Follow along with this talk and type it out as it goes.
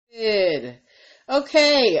Good.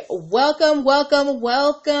 Okay, welcome.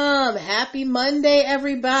 Happy Monday,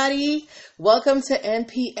 everybody. Welcome to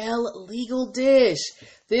NPL Legal Dish.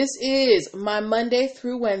 This is my Monday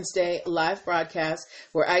through Wednesday live broadcast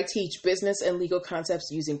where I teach business and legal concepts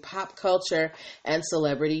using pop culture and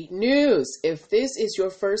celebrity news. If this is your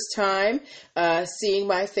first time seeing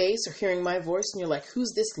my face or hearing my voice and you're like,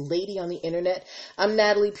 who's this lady on the internet? I'm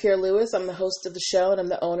Natalie Pierre-Lewis. I'm the host of the show and I'm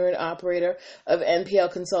the owner and operator of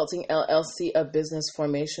NPL Consulting LLC, a business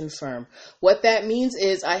formation firm. What that means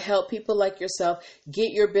is I help people like yourself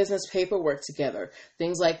get your business paperwork together.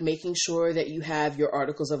 Things like making sure that you have your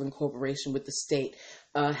articles of incorporation with the state,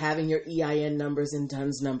 having your EIN numbers and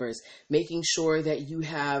DUNS numbers, making sure that you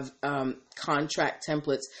have contract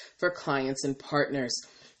templates for clients and partners,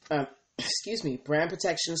 brand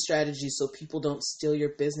protection strategies so people don't steal your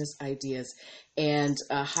business ideas, and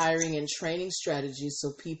hiring and training strategies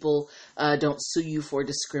so people don't sue you for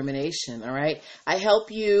discrimination, all right? I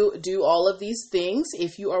help you do all of these things.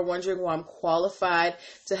 If you are wondering why I'm qualified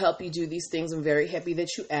to help you do these things, I'm very happy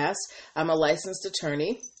that you asked. I'm a licensed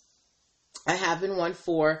attorney. I have been one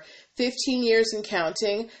for 15 years and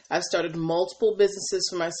counting. I've started multiple businesses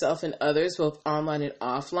for myself and others, both online and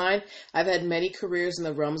offline. I've had many careers in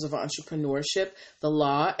the realms of entrepreneurship, the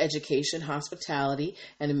law, education, hospitality,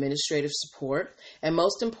 and administrative support. And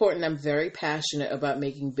most important, I'm very passionate about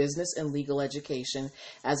making business and legal education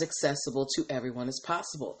as accessible to everyone as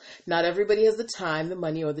possible. Not everybody has the time, the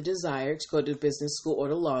money, or the desire to go to business school or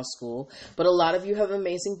to law school, but a lot of you have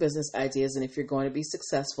amazing business ideas, and if you're going to be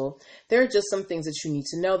successful, there are just some things that you need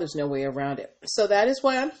to know. There's no way around it. So that is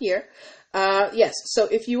why I'm here. So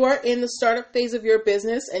if you are in the startup phase of your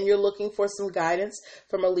business and you're looking for some guidance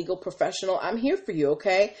from a legal professional, I'm here for you,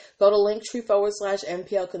 okay? Go to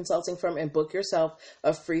Linktree/NPL Consulting Firm and book yourself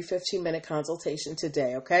a free 15-minute consultation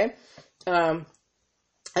today, okay?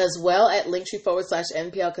 As well at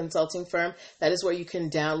Linktree/NPL Consulting Firm. That is where you can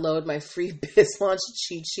download my free biz launch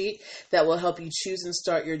cheat sheet that will help you choose and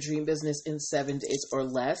start your dream business in 7 days or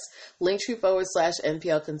less.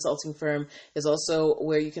 Linktree/NPL Consulting Firm is also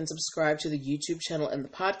where you can subscribe to the YouTube channel and the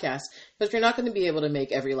podcast, because you're not going to be able to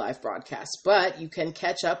make every live broadcast, but you can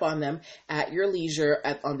catch up on them at your leisure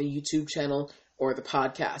on the YouTube channel or the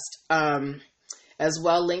podcast. As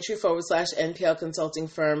well, Linktree/NPL Consulting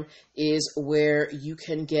Firm is where you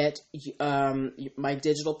can get my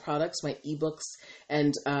digital products, my ebooks,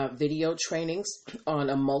 and video trainings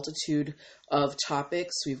on a multitude of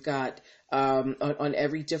topics. We've got on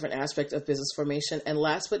every different aspect of business formation. And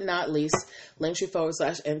last but not least,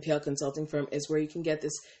 Linktree/NPL Consulting Firm is where you can get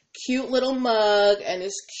this cute little mug and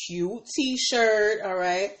this cute t-shirt, all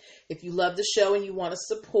right? If you love the show and you want to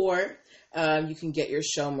support, you can get your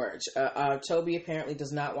show merch. Toby apparently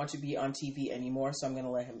does not want to be on TV anymore, so I'm going to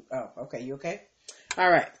let him. Oh, okay. You okay? All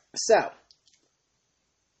right. So,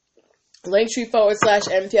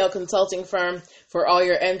 Linktree/NPL Consulting Firm for all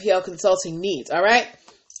your NPL consulting needs. All right.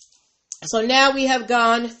 So now we have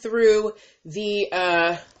gone through the,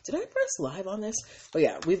 did I press live on this? Oh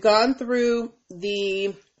yeah. We've gone through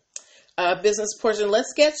the business portion.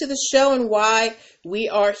 Let's get to the show and why we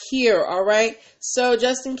are here. All right. So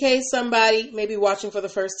just in case somebody may be watching for the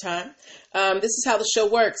first time, this is how the show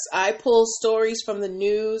works. I pull stories from the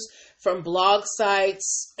news, from blog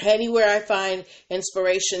sites, anywhere I find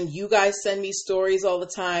inspiration. You guys send me stories all the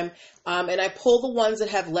time. And I pull the ones that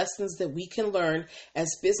have lessons that we can learn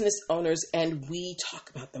as business owners, and we talk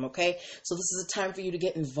about them, okay? So this is a time for you to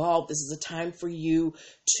get involved. This is a time for you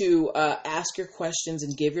to ask your questions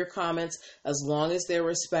and give your comments, as long as they're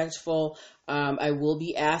respectful. I will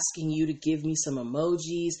be asking you to give me some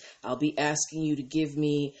emojis. I'll be asking you to give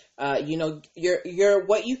me, your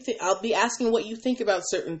what you think. I'll be asking what you think about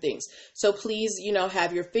certain things. So please,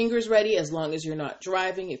 have your fingers ready, as long as you're not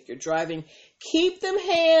driving. If you're driving, keep them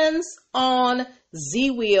hands on the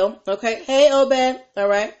wheel. Okay. Hey, Obed. All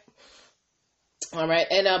right. All right.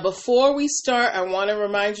 And before we start, I want to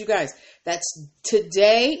remind you guys that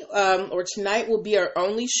today or tonight will be our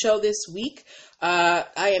only show this week. I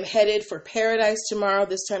am headed for paradise tomorrow.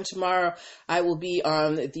 This time tomorrow, I will be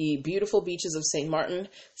on the beautiful beaches of St. Martin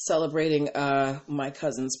celebrating my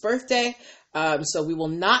cousin's birthday. So we will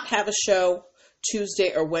not have a show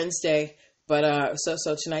Tuesday or Wednesday, but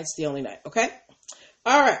so tonight's the only night. Okay.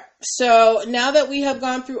 All right. So now that we have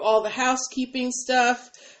gone through all the housekeeping stuff,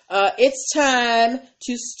 it's time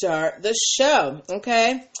to start the show.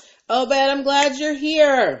 Okay. Obed, I'm glad you're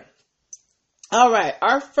here. All right.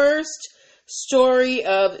 Our first story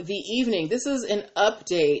of the evening. This is an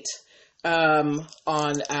update on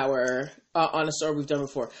our on a story we've done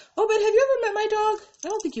before. Oh, but have you ever met my dog? I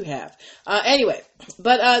don't think you have. Anyway,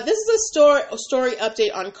 but this is a story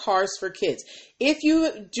update on Cars for Kids. If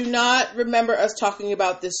you do not remember us talking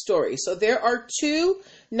about this story, so there are two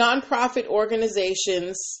nonprofit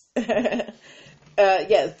organizations.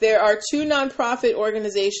 Yes, there are two nonprofit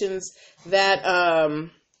organizations that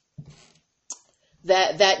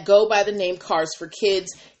that go by the name Cars for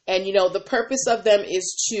Kids, and the purpose of them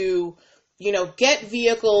is to get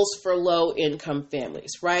vehicles for low income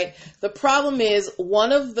families, right? The problem is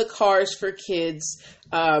one of the Cars for Kids,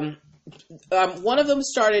 one of them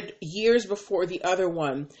started years before the other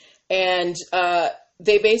one, and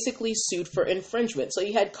they basically sued for infringement. So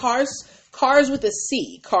you had Cars with a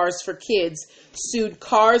C, Cars for Kids, sued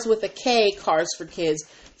Cars with a K, Cars for Kids,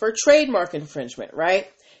 for trademark infringement, right?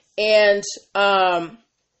 And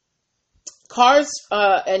Cars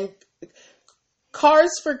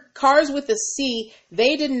with a C,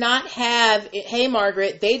 they did not have, hey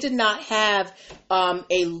Margaret, they did not have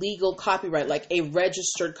a legal copyright, like a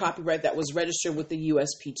registered copyright that was registered with the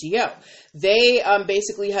USPTO. They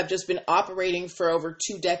basically have just been operating for over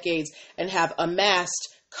 2 decades and have amassed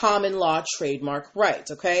common law trademark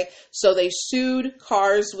rights, okay? So they sued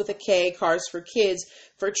Cars with a K, Cars for Kids,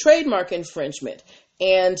 for trademark infringement.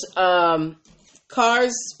 And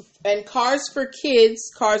Cars for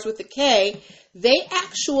Kids, Cars with a K, they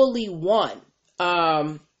actually won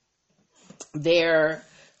their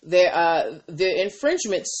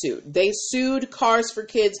infringement suit. They sued Cars for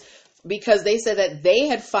Kids because they said that they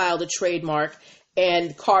had filed a trademark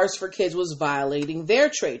and Cars for Kids was violating their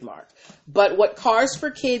trademark. But what Cars for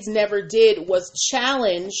Kids never did was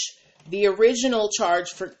challenge the original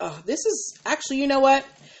charge for, this is actually, you know what?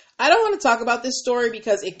 I don't want to talk about this story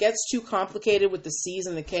because it gets too complicated with the C's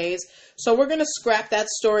and the K's. So we're going to scrap that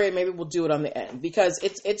story and maybe we'll do it on the end because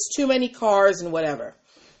it's too many cars and whatever.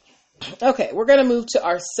 Okay, we're going to move to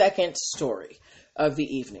our second story of the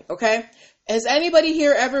evening, okay? Has anybody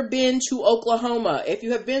here ever been to Oklahoma? If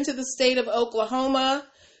you have been to the state of Oklahoma,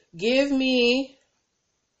 give me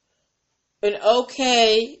an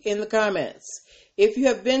okay in the comments. If you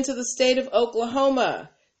have been to the state of Oklahoma,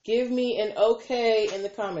 give me an okay in the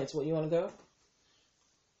comments. What, you want to go?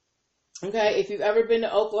 Okay, if you've ever been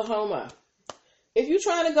to Oklahoma. If you're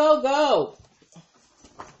trying to go, go.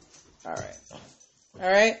 All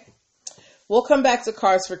right. We'll come back to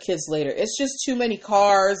Cars for Kids later. It's just too many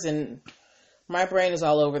cars and my brain is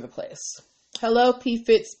all over the place. Hello, P.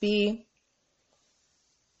 Fitzbee.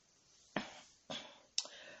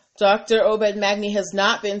 Dr. Obed Magni has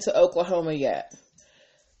not been to Oklahoma yet.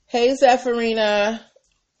 Hey, Zephyrina.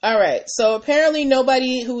 All right. So apparently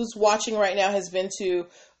nobody who's watching right now has been to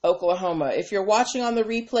Oklahoma. If you're watching on the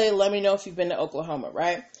replay, let me know if you've been to Oklahoma,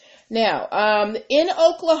 right? Now, in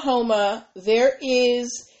Oklahoma, there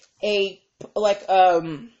is a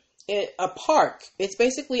park. It's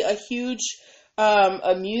basically a huge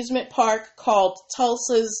amusement park called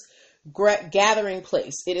Tulsa's Gathering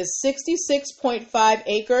Place. It is 66.5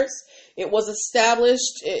 acres. It was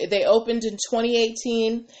established, they opened in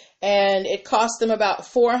 2018, and it cost them about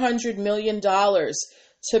 $400 million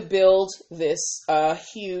to build this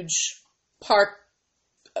huge park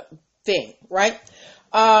thing, right?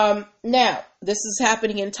 Now, this is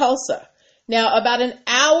happening in Tulsa. Now, about an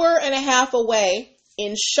hour and a half away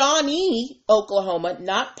in Shawnee, Oklahoma,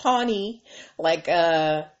 not Pawnee, like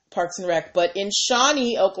Parks and Rec, but in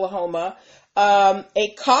Shawnee, Oklahoma,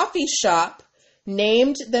 a coffee shop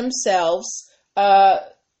named themselves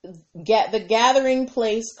the Gathering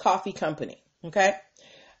Place Coffee Company, okay?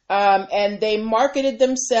 And they marketed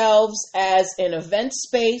themselves as an event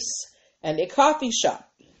space and a coffee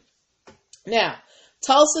shop. Now,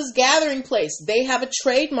 Tulsa's Gathering Place, they have a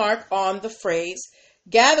trademark on the phrase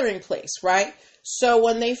gathering place, right? So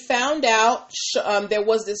when they found out there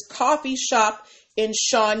was this coffee shop in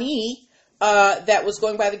Shawnee that was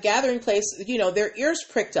going by the Gathering Place, their ears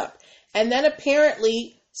pricked up. And then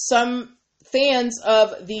apparently some fans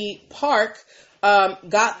of the park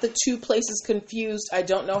got the two places confused. I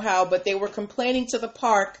don't know how, but they were complaining to the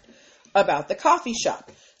park about the coffee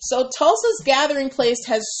shop. So Tulsa's Gathering Place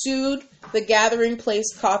has sued the Gathering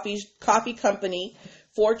Place Coffee Company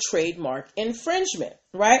for trademark infringement,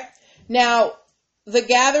 right? Now, the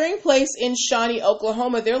Gathering Place in Shawnee,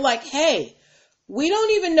 Oklahoma, they're like, hey, we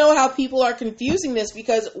don't even know how people are confusing this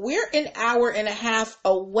because we're an hour and a half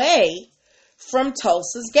away from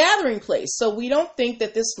Tulsa's Gathering Place. So we don't think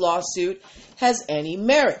that this lawsuit has any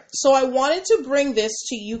merit. So I wanted to bring this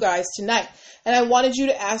to you guys tonight. And I wanted you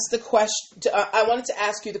to ask the question. I wanted to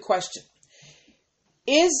ask you the question: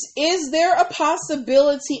 Is there a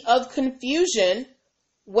possibility of confusion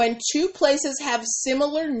when two places have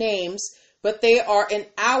similar names but they are an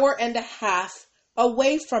hour and a half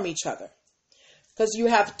away from each other. Because you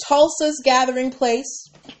have Tulsa's Gathering Place,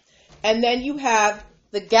 and then you have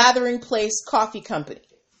the Gathering Place Coffee Company,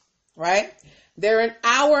 right? They're an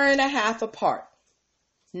hour and a half apart,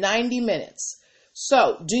 90 minutes.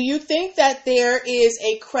 So, do you think that there is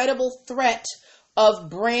a credible threat of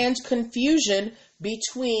brand confusion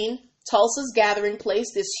between Tulsa's Gathering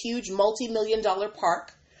Place, this huge multi-million-dollar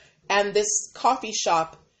park, and this coffee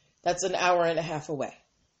shop that's an hour and a half away?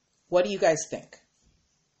 What do you guys think?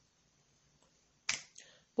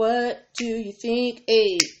 What do you think?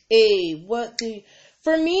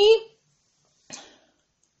 For me,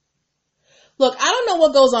 look, I don't know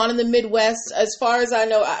what goes on in the Midwest. As far as I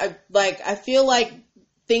know, I feel like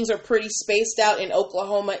things are pretty spaced out in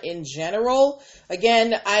Oklahoma in general.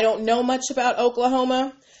 Again, I don't know much about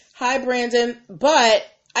Oklahoma. Hi, Brandon. But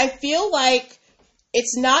I feel like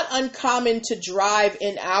it's not uncommon to drive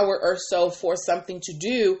an hour or so for something to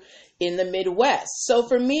do in the Midwest. So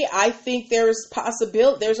for me, I think there's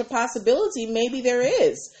a possibility, maybe there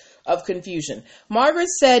is, of confusion. Margaret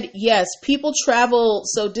said, yes, people travel,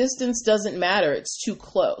 so distance doesn't matter. It's too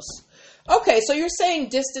close. Okay, so you're saying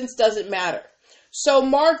distance doesn't matter. So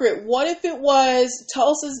Margaret, what if it was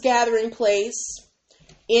Tulsa's Gathering Place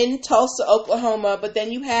in Tulsa, Oklahoma, but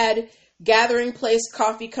then you had Gathering Place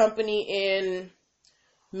Coffee Company in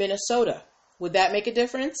Minnesota? Would that make a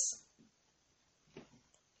difference?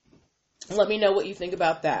 Let me know what you think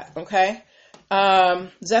about that, okay?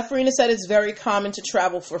 Zephyrina said it's very common to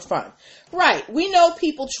travel for fun. Right, we know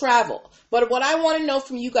people travel, but what I want to know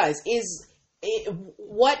from you guys is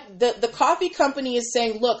what the coffee company is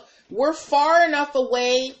saying. Look, we're far enough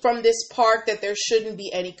away from this park that there shouldn't be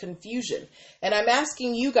any confusion. And I'm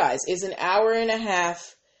asking you guys, is an hour and a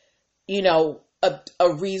half,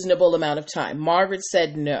 a reasonable amount of time? Margaret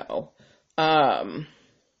said no.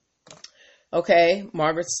 Okay,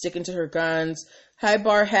 Margaret's sticking to her guns. Hi,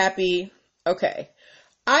 Bar Happy. Okay.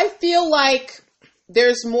 I feel like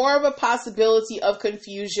there's more of a possibility of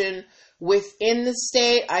confusion within the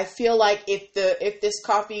state. I feel like if this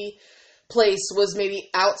coffee place was maybe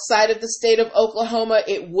outside of the state of Oklahoma,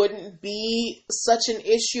 it wouldn't be such an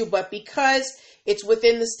issue. But because it's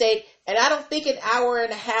within the state, and I don't think an hour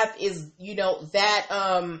and a half is,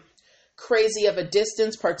 that crazy of a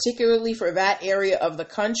distance, particularly for that area of the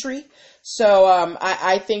country. So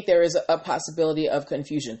I think there is a possibility of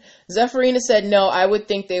confusion. Zephyrina said, no, I would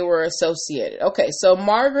think they were associated. Okay, so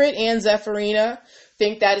Margaret and Zephyrina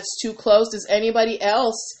think that it's too close. Does anybody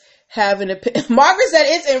else have an opinion? Margaret said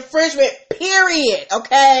it's infringement, period.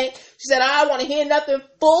 Okay? She said, I don't want to hear nothing,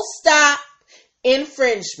 full stop,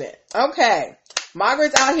 infringement. Okay.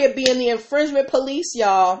 Margaret's out here being the infringement police,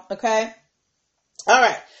 y'all. Okay? All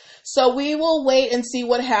right. So we will wait and see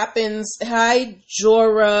what happens. Hi,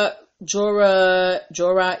 Jora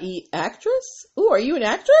E actress? Ooh, are you an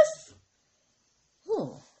actress?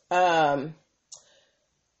 Ooh.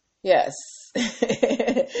 Yes.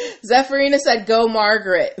 Zephyrina said, go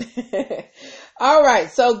Margaret. All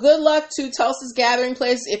right. So good luck to Tulsa's Gathering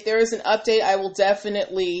Place. If there is an update, I will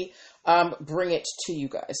definitely bring it to you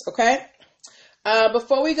guys. Okay.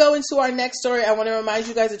 Before we go into our next story, I want to remind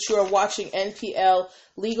you guys that you are watching NPL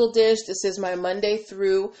Legal Dish. This is my Monday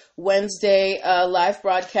through Wednesday live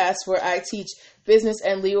broadcast where I teach business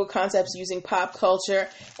and legal concepts using pop culture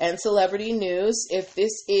and celebrity news. If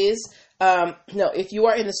this is if you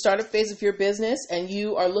are in the startup phase of your business and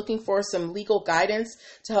you are looking for some legal guidance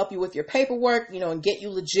to help you with your paperwork, and get you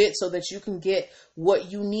legit so that you can get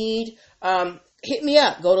what you need, hit me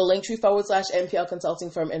up. Go to Linktree/NPL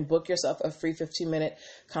Consulting Firm and book yourself a free 15-minute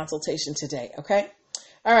consultation today. Okay.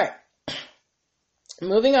 All right.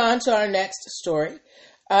 Moving on to our next story.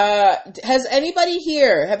 Have any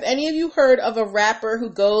of you heard of a rapper who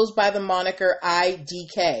goes by the moniker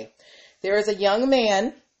IDK? There is a young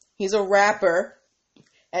man. He's a rapper,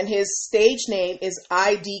 and his stage name is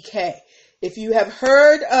IDK. If you have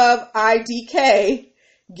heard of IDK,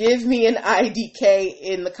 give me an IDK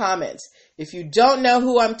in the comments. If you don't know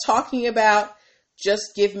who I'm talking about,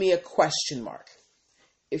 just give me a question mark.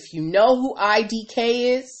 If you know who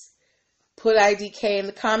IDK is, put IDK in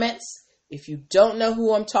the comments. If you don't know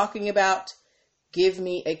who I'm talking about, give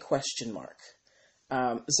me a question mark.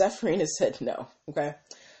 Zephyrina said no. Okay.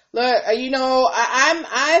 Look,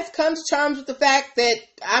 I've come to terms with the fact that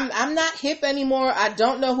I'm not hip anymore. I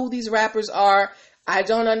don't know who these rappers are. I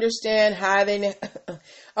don't understand how they.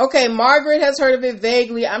 Okay, Margaret has heard of it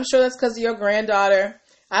vaguely. I'm sure that's because of your granddaughter.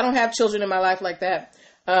 I don't have children in my life like that.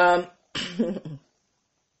 No,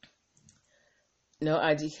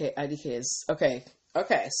 IDK is okay.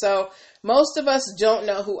 Okay, so most of us don't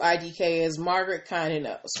know who IDK is. Margaret kind of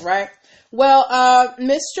knows, right? Well,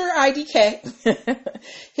 Mr. IDK,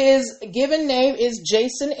 his given name is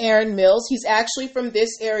Jason Aaron Mills. He's actually from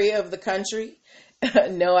this area of the country.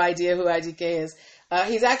 No idea who IDK is.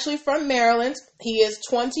 He's actually from Maryland. He is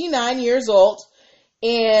 29 years old,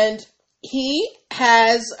 and he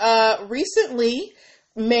has recently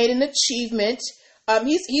made an achievement.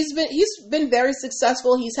 He's been very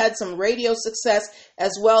successful. He's had some radio success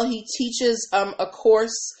as well. He teaches a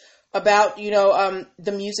course about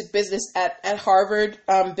the music business at Harvard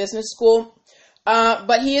Business School.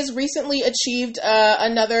 But he has recently achieved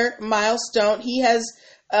another milestone. He has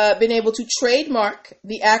been able to trademark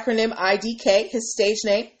the acronym IDK, his stage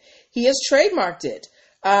name. He has trademarked it.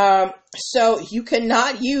 So you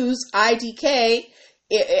cannot use IDK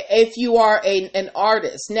if you are an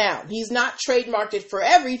artist. Now, he's not trademarked it for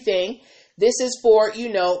everything. This is for,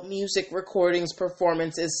 music recordings,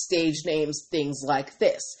 performances, stage names, things like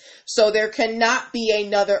this. So there cannot be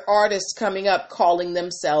another artist coming up calling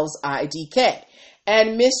themselves IDK.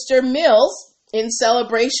 And Mr. Mills, in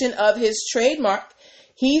celebration of his trademark,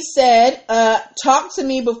 he said, talk to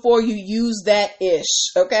me before you use that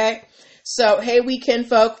ish. Okay. So, hey, we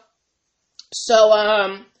kinfolk.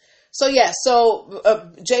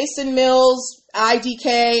 Jason Mills,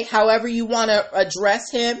 IDK, however you want to address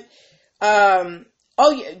him.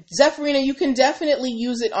 Zephyrina, you can definitely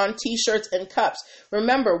use it on t-shirts and cups.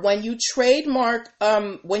 Remember, when you trademark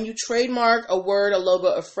a word, a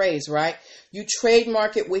logo, a phrase, right? You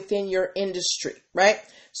trademark it within your industry, right?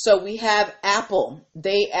 So we have Apple.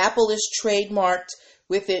 Apple is trademarked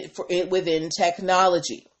within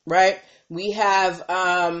technology, right? We have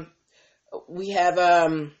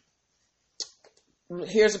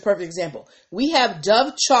here's a perfect example. We have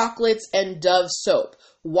Dove chocolates and Dove soap.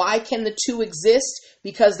 Why can the two exist?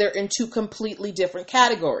 Because they're in two completely different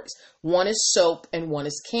categories. One is soap and one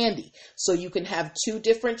is candy. So you can have two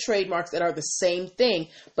different trademarks that are the same thing,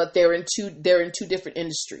 but they're in two different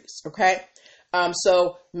industries. Okay.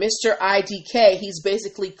 So Mr. IDK, he's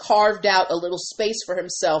basically carved out a little space for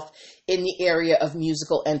himself in the area of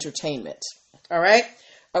musical entertainment. All right.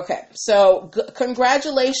 Okay, so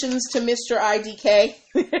congratulations to Mr. IDK.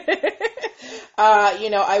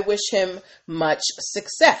 I wish him much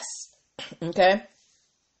success. Okay.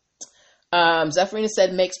 Zephyrina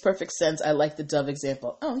said, makes perfect sense. I like the Dove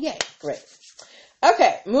example. Oh, yay. Great.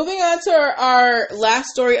 Okay, moving on to our last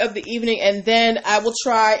story of the evening, and then I will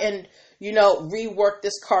try and, rework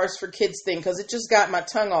this Cars for Kids thing, because it just got my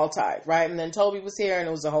tongue all tied, right? And then Toby was here, and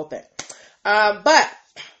it was the whole thing. But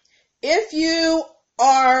if you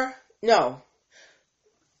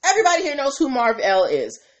everybody here knows who Marvel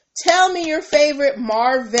is. Tell me your favorite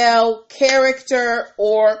Marvel character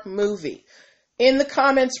or movie. In the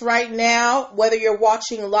comments right now, whether you're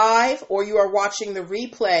watching live or you are watching the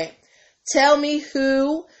replay, tell me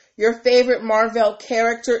who your favorite Marvel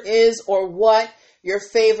character is or what your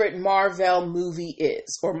favorite Marvel movie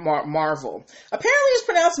is, or Marvel. Apparently it's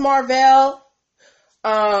pronounced Marvel.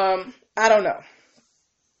 I don't know.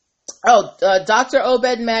 Dr.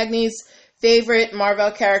 Obed Magny's favorite Marvel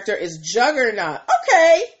character is Juggernaut.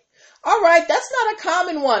 Okay. All right. That's not a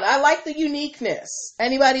common one. I like the uniqueness.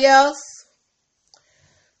 Anybody else?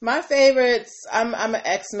 My favorites, I'm an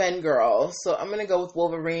X-Men girl, so I'm going to go with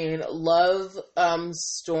Wolverine. Love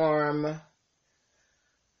Storm.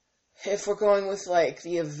 If we're going with like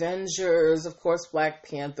the Avengers, of course, Black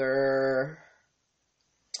Panther.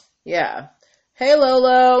 Yeah. Hey,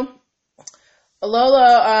 Lolo.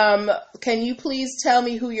 Lola, can you please tell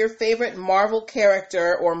me who your favorite Marvel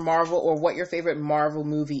character or what your favorite Marvel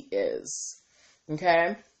movie is?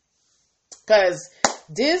 Okay? Because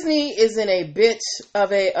Disney is in a bit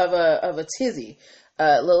of a tizzy.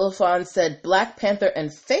 Lil Fawn said Black Panther and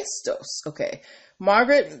Phastos. Okay.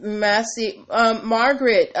 Margaret,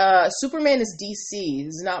 Superman is DC.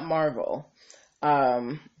 He's not Marvel.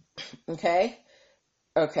 Okay.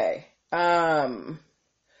 Okay.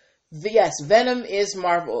 Yes, Venom is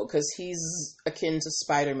Marvel because he's akin to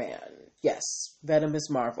Spider-Man. Yes, Venom is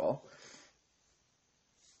Marvel.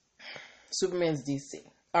 Superman's DC.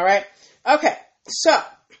 All right. Okay. So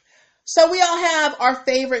we all have our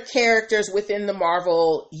favorite characters within the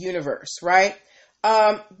Marvel universe, right?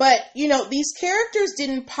 But these characters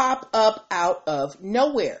didn't pop up out of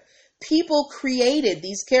nowhere. People created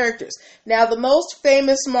these characters. Now, the most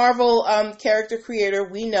famous Marvel character creator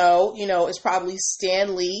we know, is probably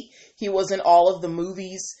Stan Lee. He was in all of the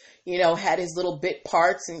movies, had his little bit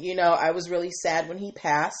parts, and I was really sad when he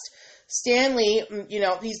passed. Stan Lee,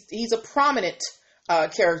 he's a prominent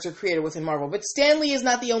character created within Marvel. But Stan Lee is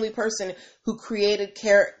not the only person who created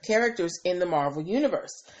characters in the Marvel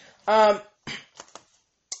Universe.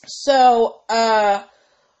 Several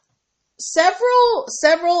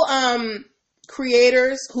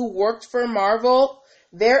creators who worked for Marvel,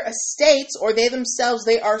 their estates or they themselves,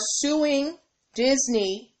 they are suing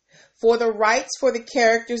Disney for the rights for the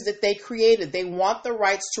characters that they created. They want the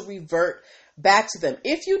rights to revert back to them.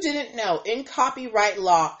 If you didn't know, in copyright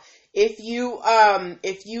law, if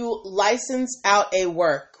you license out a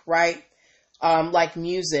work, right? Like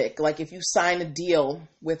music, like if you sign a deal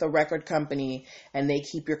with a record company and they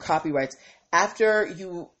keep your copyrights,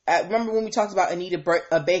 remember when we talked about Anita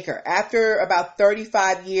Baker, after about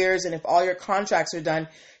 35 years, and if all your contracts are done,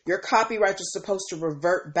 your copyrights are supposed to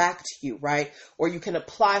revert back to you, right? Or you can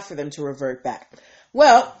apply for them to revert back.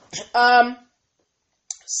 Well,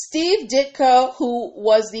 Steve Ditko, who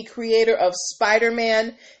was the creator of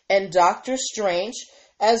Spider-Man and Doctor Strange,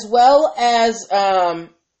 as well as a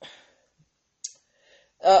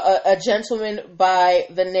gentleman by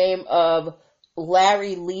the name of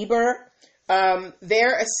Larry Lieber,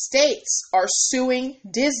 their estates are suing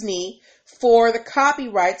Disney for the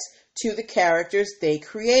copyrights to the characters they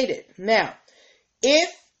created. Now, if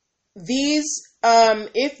these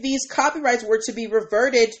copyrights were to be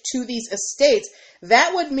reverted to these estates,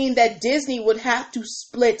 that would mean that Disney would have to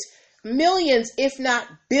split millions, if not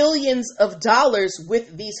billions of dollars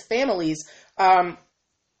with these families,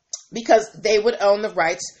 because they would own the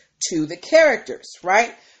rights to the characters,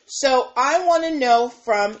 right? So I want to know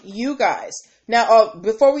from you guys. Now,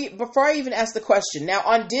 before I even ask the question, now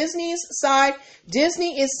on Disney's side,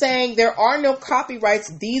 Disney is saying there are no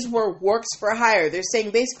copyrights. These were works for hire. They're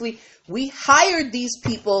saying basically, we hired these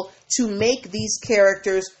people to make these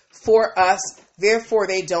characters for us. Therefore,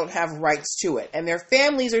 they don't have rights to it. And their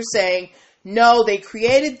families are saying, no, they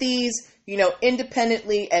created these,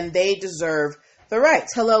 independently, and they deserve the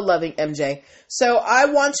rights. Hello, loving MJ. So I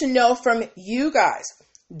want to know from you guys,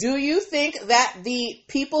 do you think that the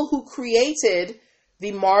people who created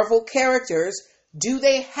the Marvel characters, do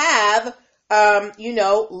they have,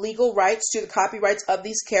 legal rights to the copyrights of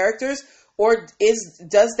these characters? Or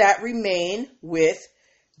does that remain with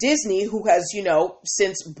Disney, who has,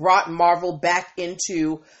 since brought Marvel back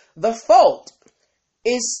into the fold?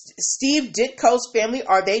 Is Steve Ditko's family,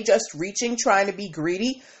 are they just reaching, trying to be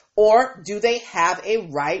greedy? Or do they have a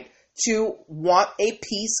right to want a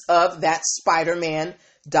piece of that Spider-Man,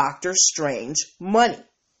 Doctor Strange money?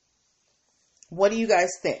 What do you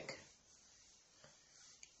guys think?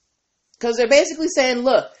 Because they're basically saying,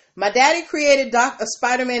 look, my daddy created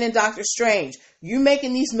Spider-Man and Doctor Strange. You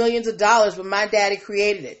making these millions of dollars, but my daddy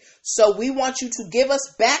created it. So we want you to give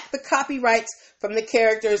us back the copyrights from the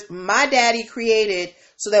characters my daddy created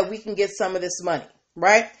so that we can get some of this money,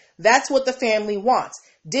 right? That's what the family wants.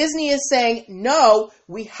 Disney is saying, no,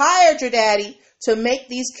 we hired your daddy to make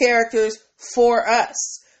these characters for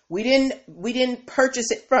us. We didn't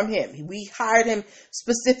purchase it from him. We hired him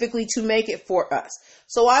specifically to make it for us.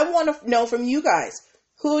 So I want to know from you guys,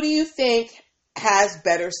 who do you think has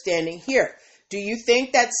better standing here? Do you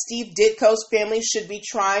think that Steve Ditko's family should be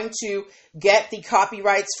trying to get the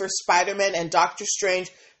copyrights for Spider-Man and Doctor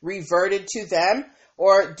Strange reverted to them?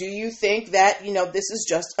 Or do you think that, this is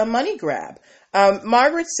just a money grab?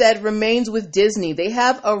 Margaret said, remains with Disney. They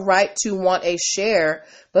have a right to want a share,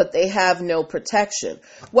 but they have no protection.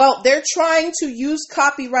 Well, they're trying to use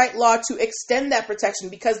copyright law to extend that protection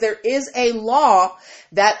because there is a law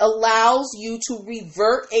that allows you to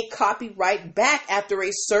revert a copyright back after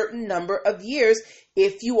a certain number of years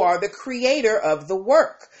if you are the creator of the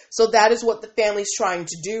work. So that is what the family's trying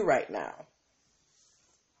to do right now.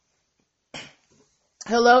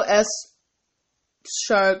 Hello, S.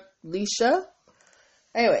 Charlisha.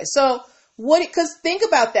 Anyway, so because think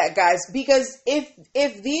about that, guys, because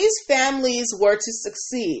if these families were to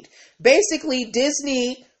succeed, basically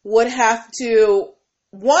Disney would have to,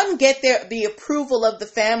 one, get the approval of the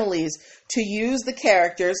families to use the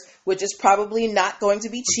characters, which is probably not going to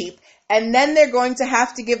be cheap, and then they're going to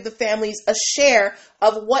have to give the families a share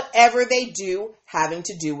of whatever they do having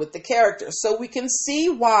to do with the characters. So we can see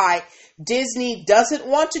why Disney doesn't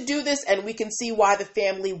want to do this, and we can see why the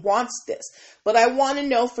family wants this. But I want to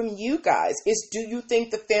know from you guys is, do you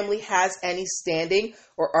think the family has any standing,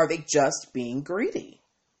 or are they just being greedy?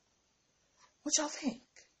 What y'all think?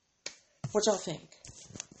 What y'all think?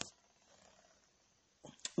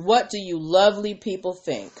 What do you lovely people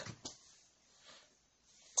think?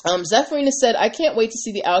 Zephyrina said, I can't wait to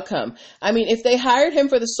see the outcome. I mean, if they hired him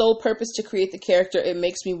for the sole purpose to create the character, it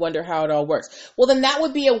makes me wonder how it all works. Well, then that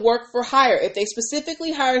would be a work for hire. If they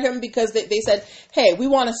specifically hired him because they said, hey, we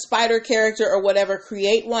want a spider character or whatever,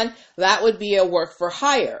 create one, that would be a work for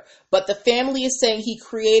hire. But the family is saying he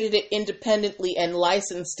created it independently and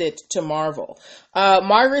licensed it to Marvel.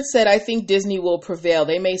 Margaret said, I think Disney will prevail.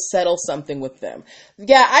 They may settle something with them.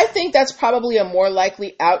 Yeah, I think that's probably a more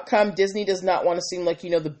likely outcome. Disney does not want to seem like,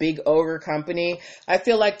 the big ogre company. I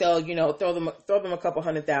feel like they'll, throw them a couple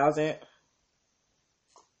 $100,000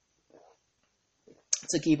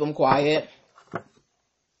 to keep them quiet.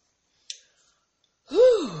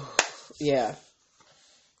 Whew. Yeah.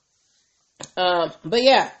 But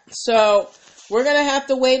yeah, so we're going to have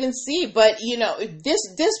to wait and see. But,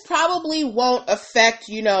 this probably won't affect,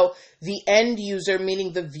 the end user,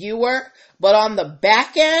 meaning the viewer. But on the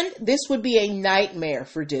back end, this would be a nightmare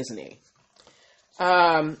for Disney.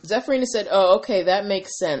 Zephyrina said, oh, okay, that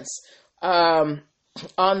makes sense. On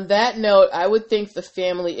that note, I would think the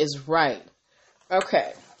family is right.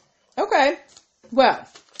 Okay. Well,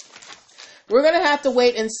 we're going to have to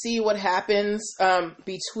wait and see what happens,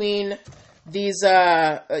 between these,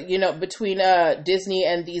 between Disney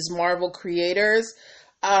and these Marvel creators.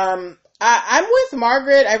 I'm with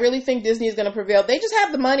Margaret. I really think Disney is going to prevail. They just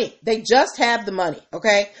have the money.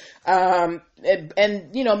 Okay? And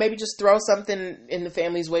maybe just throw something in the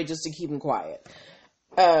family's way just to keep them quiet.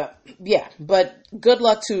 Yeah, but good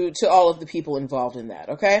luck to all of the people involved in that,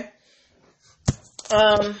 okay?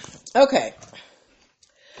 Okay.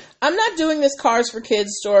 I'm not doing this Cars for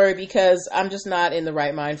Kids story because I'm just not in the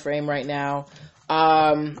right mind frame right now.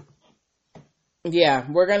 Yeah,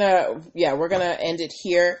 we're gonna end it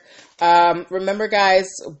here. Remember, guys,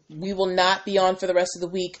 we will not be on for the rest of the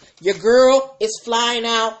week. Your girl is flying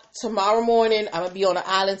out tomorrow morning. I'm gonna be on the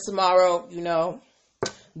island tomorrow,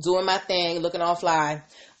 doing my thing, looking all fly.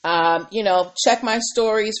 Check my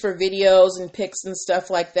stories for videos and pics and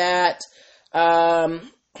stuff like that.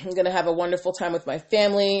 I'm going to have a wonderful time with my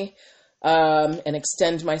family, and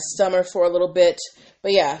extend my summer for a little bit.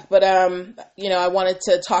 But yeah, I wanted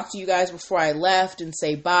to talk to you guys before I left and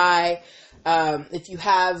say bye. If you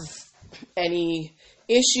have any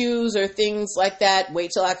issues or things like that,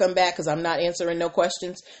 wait till I come back because I'm not answering no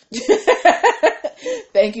questions.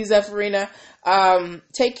 Thank you, Zephyrina.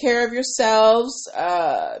 Take care of yourselves.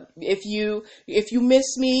 If you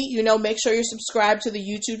miss me, make sure you're subscribed to the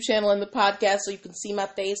YouTube channel and the podcast so you can see my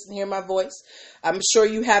face and hear my voice. I'm sure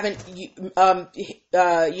you haven't,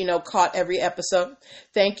 caught every episode.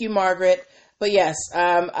 Thank you, Margaret. But yes,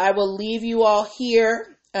 I will leave you all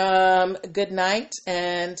here. Good night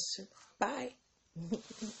and bye.